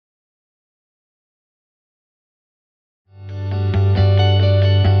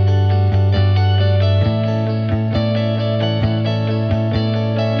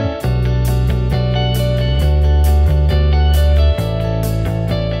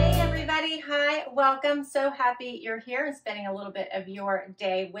welcome. So happy you're here and spending a little bit of your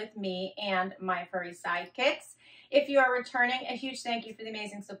day with me and my furry sidekicks. If you are returning, a huge thank you for the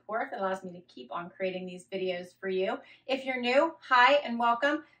amazing support that allows me to keep on creating these videos for you. If you're new, hi and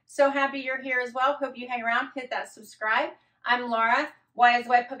welcome. So happy you're here as well. Hope you hang around, hit that subscribe. I'm Laura. Y is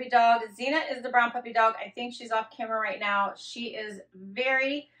white puppy dog. Zena is the brown puppy dog. I think she's off camera right now. She is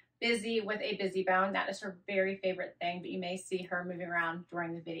very busy with a busy bone. That is her very favorite thing, but you may see her moving around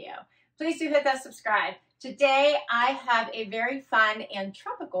during the video. Please do hit that subscribe. Today I have a very fun and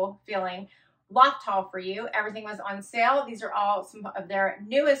tropical feeling loft haul for you. Everything was on sale. These are all some of their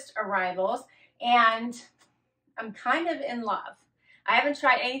newest arrivals and I'm kind of in love. I haven't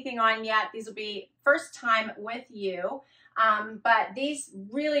tried anything on yet. These will be first time with you. But these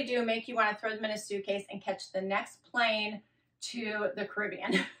really do make you want to throw them in a suitcase and catch the next plane to the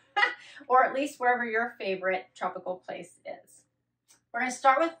Caribbean or at least wherever your favorite tropical place is. We're going to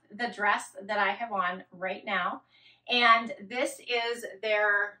start with the dress that I have on right now. And this is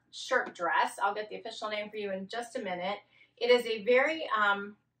their shirt dress. I'll get the official name for you in just a minute. It is a very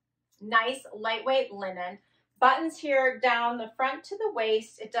nice lightweight linen. Buttons here down the front to the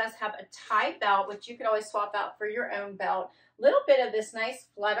waist. It does have a tie belt, which you could always swap out for your own belt. Little bit of this nice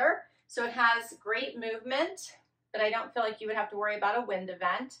flutter. So it has great movement, but I don't feel like you would have to worry about a wind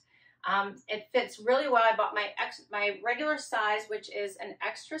event. It fits really well. I bought my regular size, which is an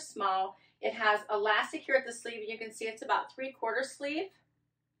extra small. It has elastic here at the sleeve. You can see it's about 3/4 sleeve.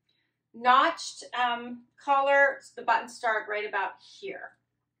 Notched collar. The buttons start right about here.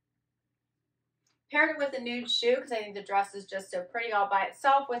 Paired it with a nude shoe because I think the dress is just so pretty all by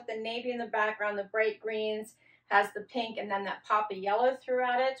itself with the navy in the background, the bright greens, has the pink, and then that pop of yellow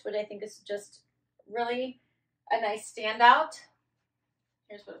throughout it, which I think is just really a nice standout.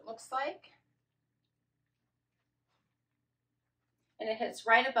 Here's what it looks like. And it hits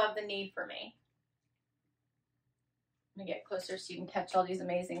right above the knee for me. I'm gonna get closer so you can catch all these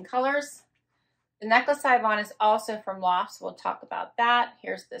amazing colors. The necklace I have on is also from Loft, so we'll talk about that.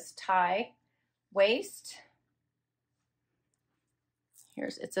 Here's this tie waist.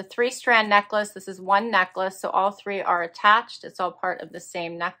 It's a 3-strand necklace. This is one necklace, so all 3 are attached. It's all part of the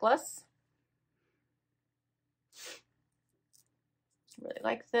same necklace. Really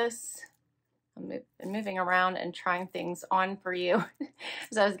like this. I've been moving around and trying things on for you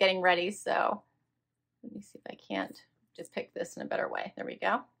as I was getting ready. So let me see if I can't just pick this in a better way. There we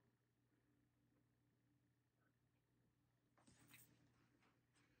go.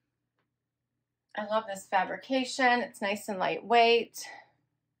 I love this fabrication. It's nice and lightweight.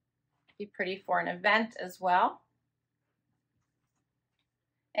 Be pretty for an event as well.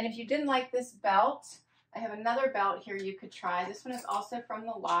 And if you didn't like this belt, I have another belt here you could try. This one is also from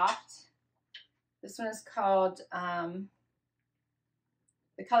the Loft. This one is called, the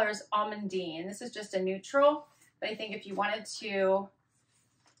color is Almondine. This is just a neutral, but I think if you wanted to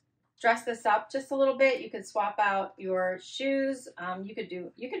dress this up just a little bit, you could swap out your shoes. You could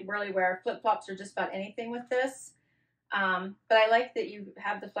really wear flip-flops or just about anything with this. But I like that you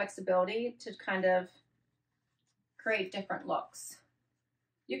have the flexibility to kind of create different looks.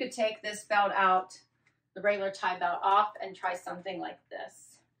 You could take this belt out, the regular tie belt off, and try something like this.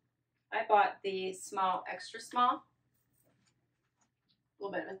 I bought the small, extra small. A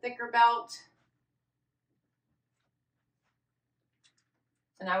little bit of a thicker belt.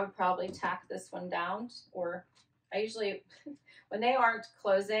 And I would probably tack this one down, or I usually, when they aren't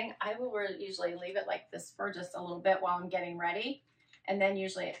closing, I will usually leave it like this for just a little bit while I'm getting ready. And then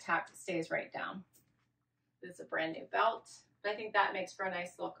usually it stays right down. This is a brand new belt, but I think that makes for a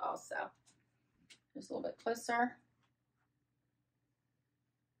nice look also. Just a little bit closer.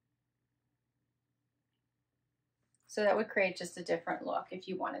 So that would create just a different look if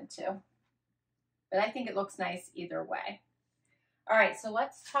you wanted to. But I think it looks nice either way. All right, so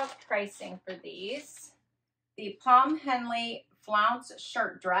let's talk pricing for these. The Palm Henley flounce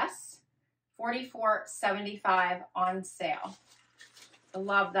shirt dress, $44.75 on sale. I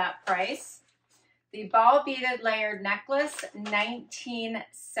love that price. The ball beaded layered necklace,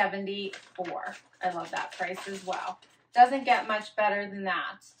 $19.74. I love that price as well. Doesn't get much better than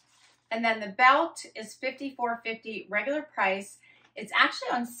that. And then the belt is $54.50 regular price. It's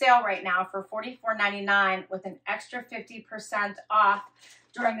actually on sale right now for $44.99 with an extra 50% off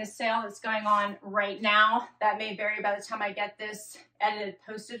during the sale that's going on right now. That may vary by the time I get this edited,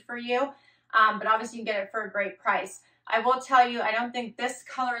 posted for you, but obviously you can get it for a great price. I will tell you, I don't think this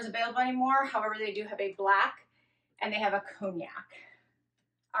color is available anymore. However, they do have a black and they have a cognac.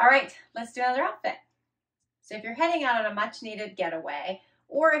 All right, let's do another outfit. So if you're heading out on a much needed getaway,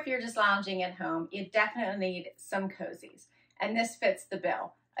 or if you're just lounging at home, you definitely need some cozies. And this fits the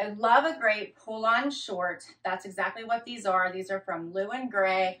bill. I love a great pull-on short. That's exactly what these are. These are from Lou and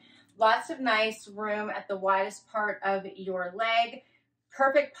Grey. Lots of nice room at the widest part of your leg.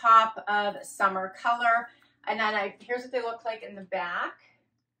 Perfect pop of summer color. And then here's what they look like in the back.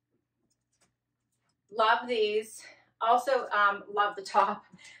 Love these. Also love the top.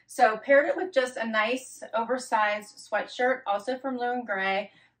 So paired it with just a nice oversized sweatshirt, also from Lou and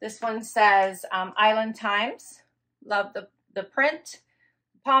Grey. This one says Island Times. Love the print.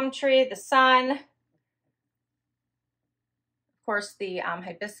 Palm tree, the sun, of course the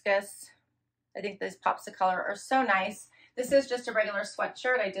hibiscus. I think these pops of color are so nice. This is just a regular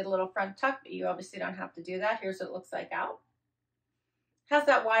sweatshirt. I did a little front tuck, but you obviously don't have to do that. Here's what it looks like out. Has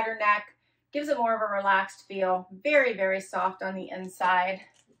that wider neck, gives it more of a relaxed feel. Very, very soft on the inside.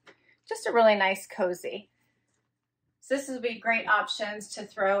 Just a really nice cozy. So this would be great options to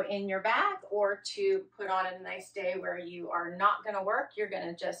throw in your bag or to put on a nice day where you are not going to work. You're going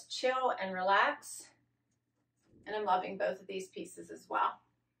to just chill and relax. And I'm loving both of these pieces as well.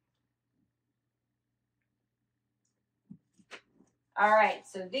 All right,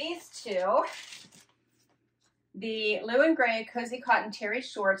 so these two, the Lou and Grey Cozy Cotton Terry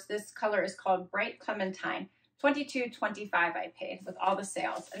Shorts. This color is called Bright Clementine. $22.25 I paid with all the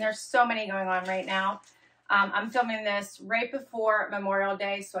sales. And there's so many going on right now. I'm filming this right before Memorial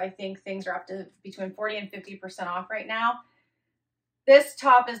Day, so I think things are up to between 40 and 50% off right now. This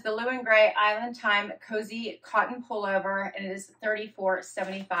top is the Lou and Grey Island Time Cozy Cotton Pullover, and it is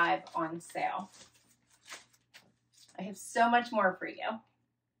 $34.75 on sale. I have so much more for you.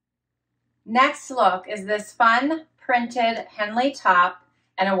 Next look is this fun printed Henley top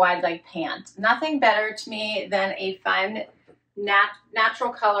and a wide leg pant. Nothing better to me than a fun natural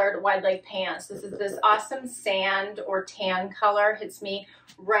colored wide leg pants. This is this awesome sand or tan color. Hits me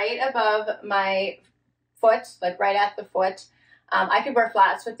right above my foot, like right at the foot. I could wear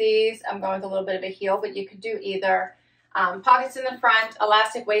flats with these. I'm going with a little bit of a heel, but you could do either. Pockets in the front,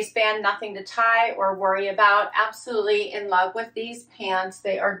 elastic waistband, nothing to tie or worry about. Absolutely in love with these pants.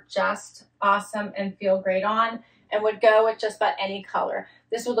 They are just awesome and feel great on and would go with just about any color.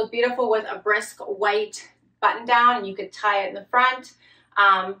 This would look beautiful with a brisk white button down, and you could tie it in the front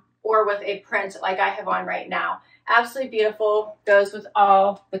or with a print like I have on right now. Absolutely beautiful, goes with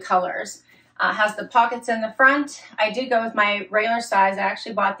all the colors. Has the pockets in the front. I did go with my regular size. I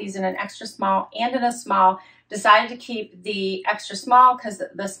actually bought these in an extra small and in a small. Decided to keep the extra small because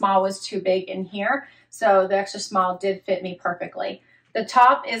the small was too big in here. So the extra small did fit me perfectly. The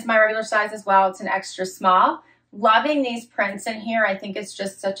top is my regular size as well. It's an extra small. Loving these prints in here. I think it's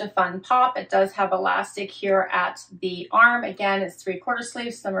just such a fun pop. It does have elastic here at the arm. Again, it's 3/4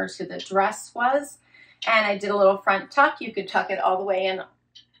 sleeve, similar to the dress was. And I did a little front tuck. You could tuck it all the way in,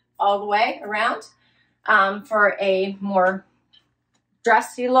 all the way around for a more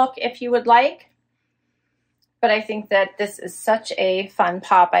dressy look if you would like. But I think that this is such a fun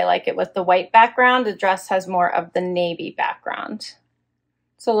pop. I like it with the white background. The dress has more of the navy background.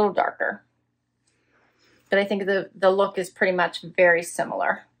 It's a little darker. But I think the look is pretty much very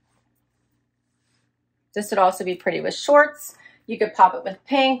similar. This would also be pretty with shorts. You could pop it with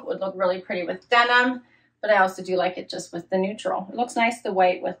pink. It would look really pretty with denim. But I also do like it just with the neutral. It looks nice, the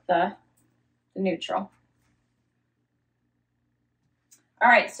white with the neutral. All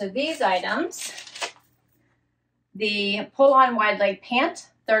right, so these items, the pull-on wide leg pant,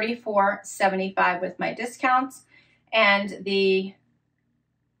 $34.75 with my discounts, and the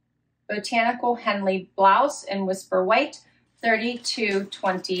Botanical Henley blouse in Whisper White,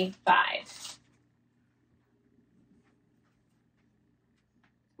 $32.25.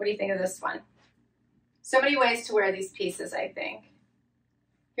 What do you think of this one? So many ways to wear these pieces, I think.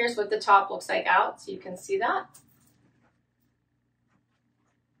 Here's what the top looks like out, so you can see that.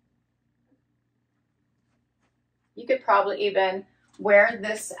 You could probably even wear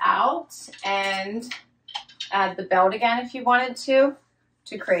this out and add the belt again if you wanted to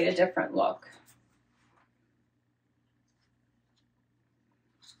create a different look.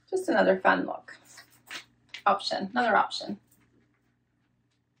 Just another fun look. Another option.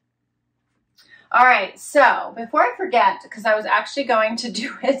 All right, so before I forget, because I was actually going to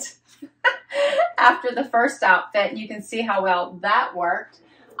do it after the first outfit, you can see how well that worked.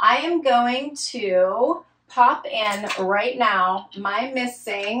 I am going to pop in right now my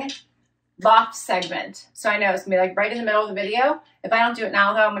missing loft segment. So I know it's gonna be like right in the middle of the video. If I don't do it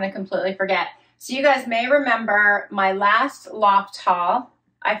now though, I'm gonna completely forget. So you guys may remember my last loft haul.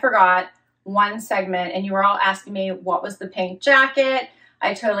 I forgot one segment and you were all asking me what was the pink jacket.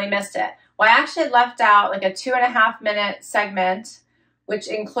 I totally missed it. Well, I actually left out like a 2.5 minute segment, which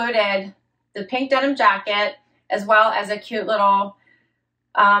included the pink denim jacket, as well as a cute little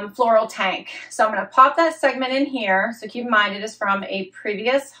floral tank. So I'm going to pop that segment in here. So keep in mind it is from a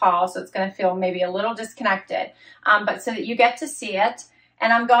previous haul, so it's going to feel maybe a little disconnected, but so that you get to see it.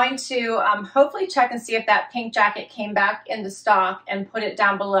 And I'm going to hopefully check and see if that pink jacket came back into stock and put it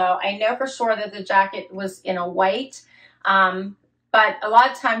down below. I know for sure that the jacket was in a white, but a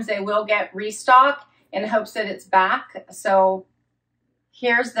lot of times they will get restock in hopes that it's back. So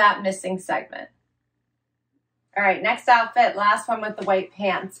here's that missing segment. All right, next outfit, last one with the white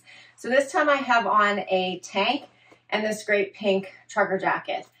pants. So this time I have on a tank and this great pink trucker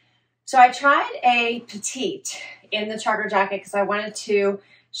jacket. So I tried a petite in the trucker jacket because I wanted to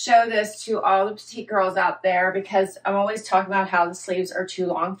show this to all the petite girls out there, because I'm always talking about how the sleeves are too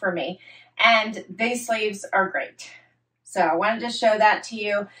long for me. And these sleeves are great. So I wanted to show that to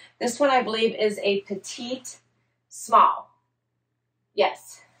you. This one I believe is a petite small.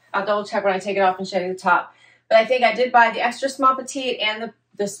 Yes, I'll double check when I take it off and show you the top. But I think I did buy the extra small petite and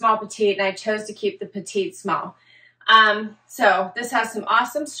the small petite, and I chose to keep the petite small. So this has some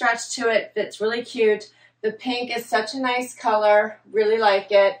awesome stretch to it. It's really cute. The pink is such a nice color. Really like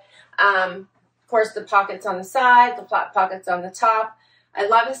it. Of course, the pockets on the side, the flat pockets on the top. I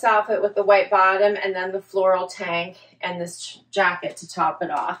love this outfit with the white bottom and then the floral tank and this jacket to top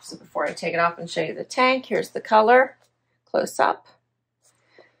it off. So before I take it off and show you the tank, here's the color, close up,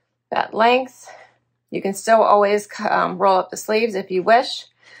 that length. You can still always roll up the sleeves if you wish,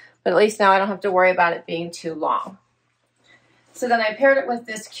 but at least now I don't have to worry about it being too long. So then I paired it with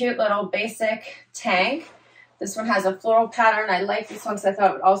this cute little basic tank. This one has a floral pattern. I like this one because I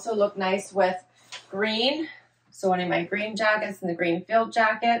thought it would also look nice with green. So one of my green jackets and the green field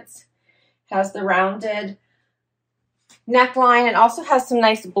jackets. Has the rounded neckline and also has some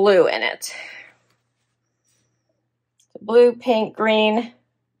nice blue in it. Blue, pink, green,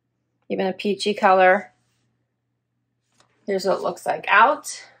 even a peachy color. Here's what it looks like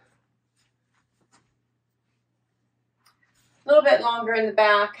out. A little bit longer in the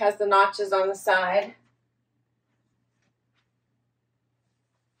back, has the notches on the side.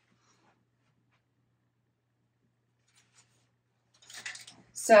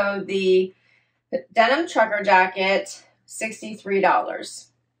 So the denim trucker jacket, $63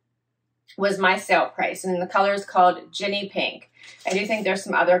 was my sale price. And the color is called Ginny Pink. I do think there's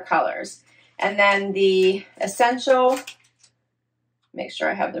some other colors. And then the essential, make sure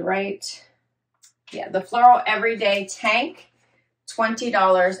I have the right, yeah, the floral everyday tank,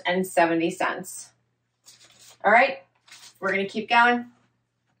 $20.70. All right, we're gonna keep going.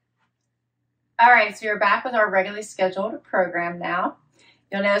 All right, so you're back with our regularly scheduled program now.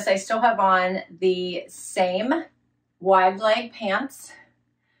 You'll notice I still have on the same wide leg pants,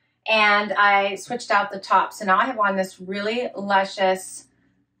 and I switched out the top. So now I have on this really luscious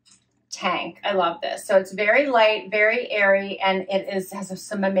tank. I love this. So it's very light, very airy, and it has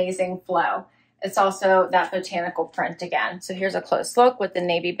some amazing flow. It's also that botanical print again. So here's a close look with the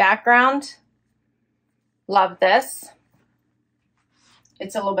navy background. Love this.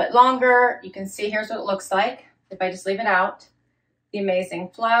 It's a little bit longer. You can see here's what it looks like if I just leave it out. The amazing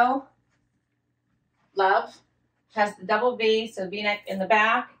flow. Love. Has the double V, so V-neck in the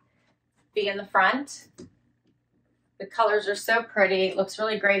back, V in the front. The colors are so pretty. It looks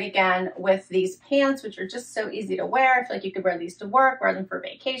really great again with these pants, which are just so easy to wear. I feel like you could wear these to work, wear them for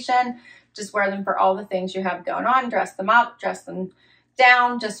vacation, just wear them for all the things you have going on, dress them up, dress them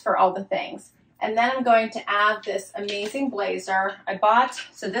down, just for all the things. And then I'm going to add this amazing blazer I bought.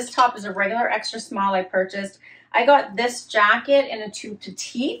 So this top is a regular extra small I purchased. I got this jacket in a too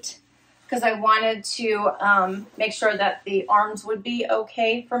petite because I wanted to make sure that the arms would be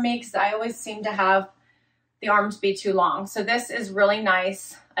okay for me, because I always seem to have the arms be too long. So this is really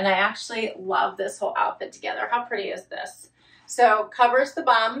nice, and I actually love this whole outfit together. How pretty is this? So covers the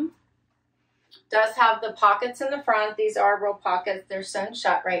bum, does have the pockets in the front. These are real pockets. They're sewn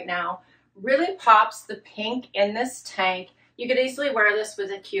shut right now. Really pops the pink in this tank. You could easily wear this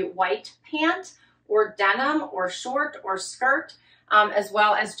with a cute white pant or denim or short or skirt, as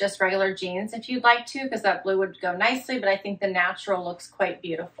well as just regular jeans if you'd like to, because that blue would go nicely, but I think the natural looks quite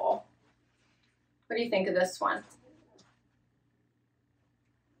beautiful. What do you think of this one?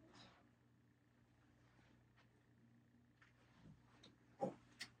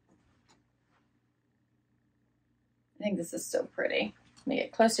 I think this is so pretty. Let me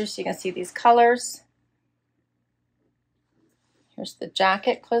get closer so you can see these colors. Here's the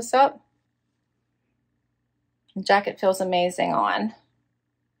jacket close up. The jacket feels amazing on.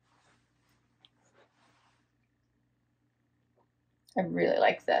 I really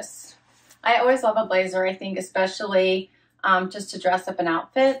like this. I always love a blazer. I think especially just to dress up an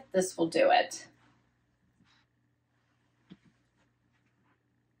outfit, this will do it.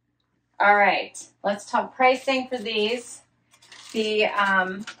 All right, let's talk pricing for these. The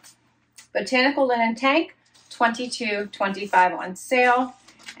botanical linen tank, $22.25 on sale.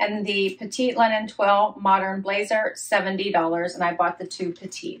 And the petite linen twill modern blazer, $70. And I bought the 2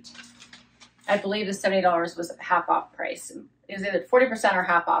 petite. I believe the $70 was half off price. It was either 40% or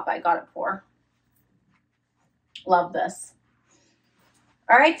half off I got it for. Love this.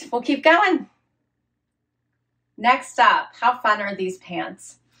 All right, we'll keep going. Next up, how fun are these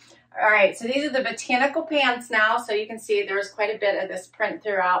pants? All right, so these are the botanical pants now. So you can see there's quite a bit of this print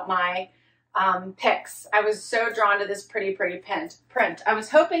throughout my pics. I was so drawn to this pretty print. I was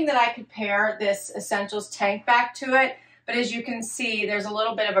hoping that I could pair this Essentials tank back to it, but as you can see, there's a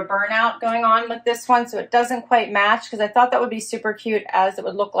little bit of a burnout going on with this one, so it doesn't quite match, because I thought that would be super cute as it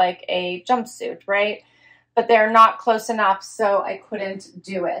would look like a jumpsuit, right? But they're not close enough, so I couldn't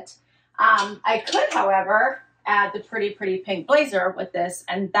do it. I could, however, add the pretty pink blazer with this,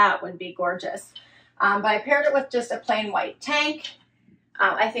 and that would be gorgeous. But I paired it with just a plain white tank.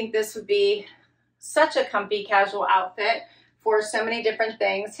 I think this would be such a comfy casual outfit for so many different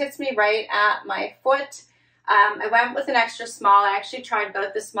things. Hits me right at my foot. I went with an extra small. I actually tried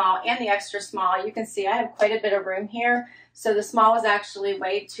both the small and the extra small. You can see I have quite a bit of room here. So the small was actually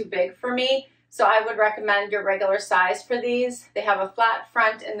way too big for me. So I would recommend your regular size for these. They have a flat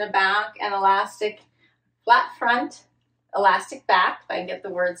front in the back and flat front, elastic back, if I can get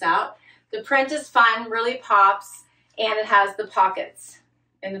the words out. The print is fun, really pops, and it has the pockets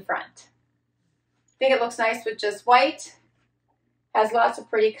in the front. I think it looks nice with just white. Has lots of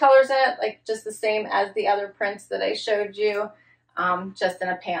pretty colors in it, like just the same as the other prints that I showed you, just in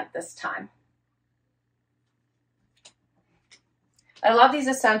a pant this time. I love these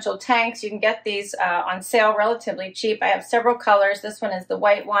essential tanks. You can get these on sale relatively cheap. I have several colors. This one is the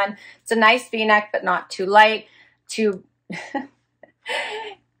white one. It's a nice V-neck, but not too light,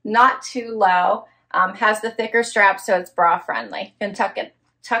 not too low. Has the thicker strap, so it's bra friendly. You can tuck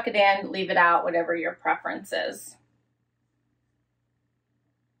it in, leave it out, whatever your preference is.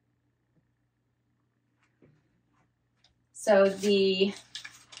 So the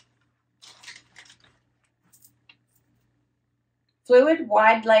fluid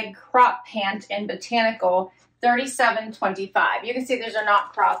wide leg crop pant in botanical, $37.25. You can see these are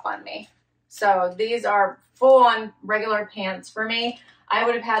not crop on me. So these are full on regular pants for me. I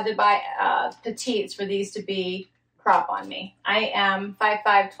would have had to buy petites for these to be crop on me. I am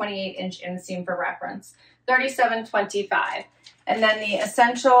 5'5", 28-inch inseam for reference. $37.25. And then the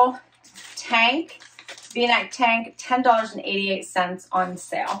essential tank, V-neck tank, $10.88 on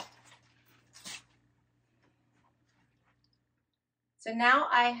sale. So now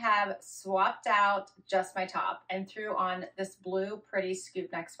I have swapped out just my top and threw on this blue pretty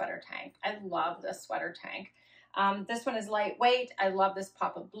scoop neck sweater tank. I love this sweater tank. This one is lightweight. I love this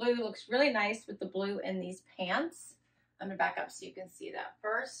pop of blue. Looks really nice with the blue in these pants. I'm gonna back up so you can see that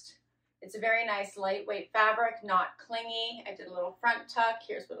first. It's a very nice lightweight fabric, not clingy. I did a little front tuck.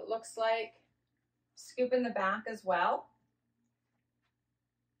 Here's what it looks like. Scoop in the back as well.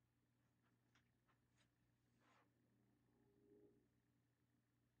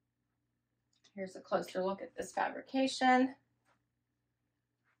 Here's a closer look at this fabrication.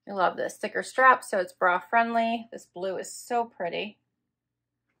 I love this thicker strap, so it's bra friendly. This blue is so pretty.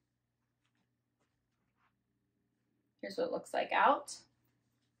 Here's what it looks like out.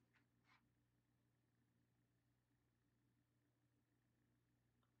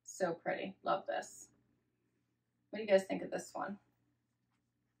 So pretty, love this. What do you guys think of this one?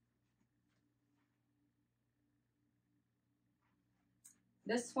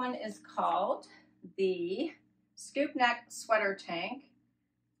 This one is called the Scoop Neck Sweater Tank.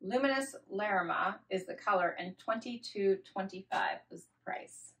 Luminous Larima is the color, and $22.25 is the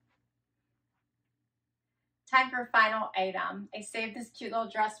price. Time for final item. I saved this cute little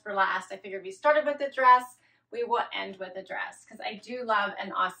dress for last. I figured we started with the dress, we will end with a dress, because I do love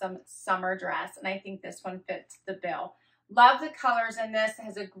an awesome summer dress, and I think this one fits the bill. Love the colors in this. It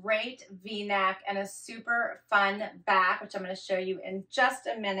has a great V-neck and a super fun back, which I'm going to show you in just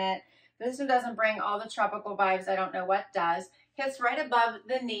a minute. This one doesn't bring all the tropical vibes. I don't know what does. Hits right above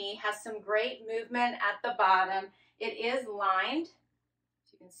the knee, has some great movement at the bottom. It is lined,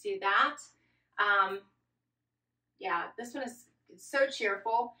 so you can see that. Yeah, this one is so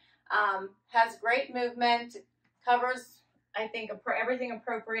cheerful. Has great movement, covers, I think, everything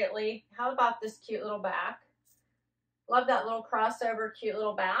appropriately. How about this cute little back? Love that little crossover, cute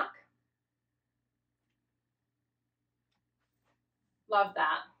little back. Love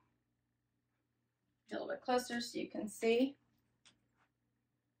that. A little bit closer so you can see.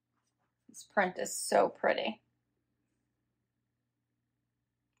 This print is so pretty.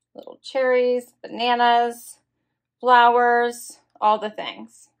 Little cherries, bananas, flowers, all the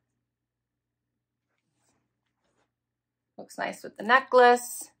things. Looks nice with the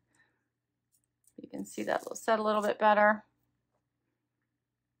necklace. You can see that little set a little bit better.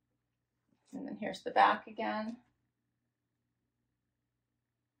 And then here's the back again.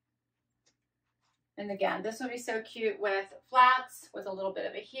 And again, this would be so cute with flats, with a little bit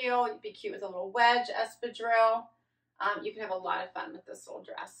of a heel. You'd be cute with a little wedge espadrille. You can have a lot of fun with this little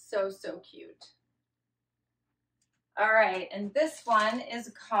dress. So, so cute. All right, and this one is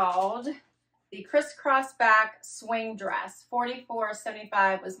called the crisscross back swing dress.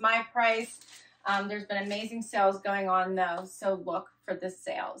 $44.75 was my price. There's been amazing sales going on though, so look for the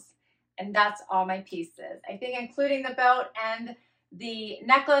sales. And that's all my pieces. I think including the belt and the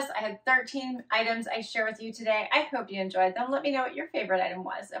necklace, I had 13 items I share with you today. I hope you enjoyed them. Let me know what your favorite item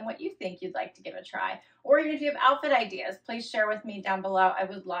was and what you think you'd like to give a try. Or even if you have outfit ideas, please share with me down below. I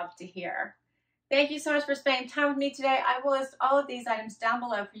would love to hear. Thank you so much for spending time with me today. I will list all of these items down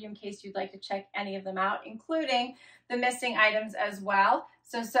below for you in case you'd like to check any of them out, including the missing items as well.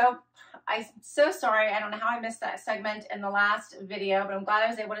 I'm so sorry. I don't know how I missed that segment in the last video, but I'm glad I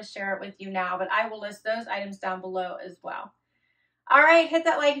was able to share it with you now. But I will list those items down below as well. All right, hit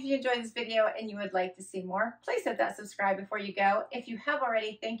that like if you enjoyed this video and you would like to see more. Please hit that subscribe before you go. If you have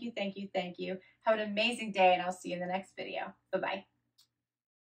already, thank you, thank you, thank you. Have an amazing day, and I'll see you in the next video. Bye-bye.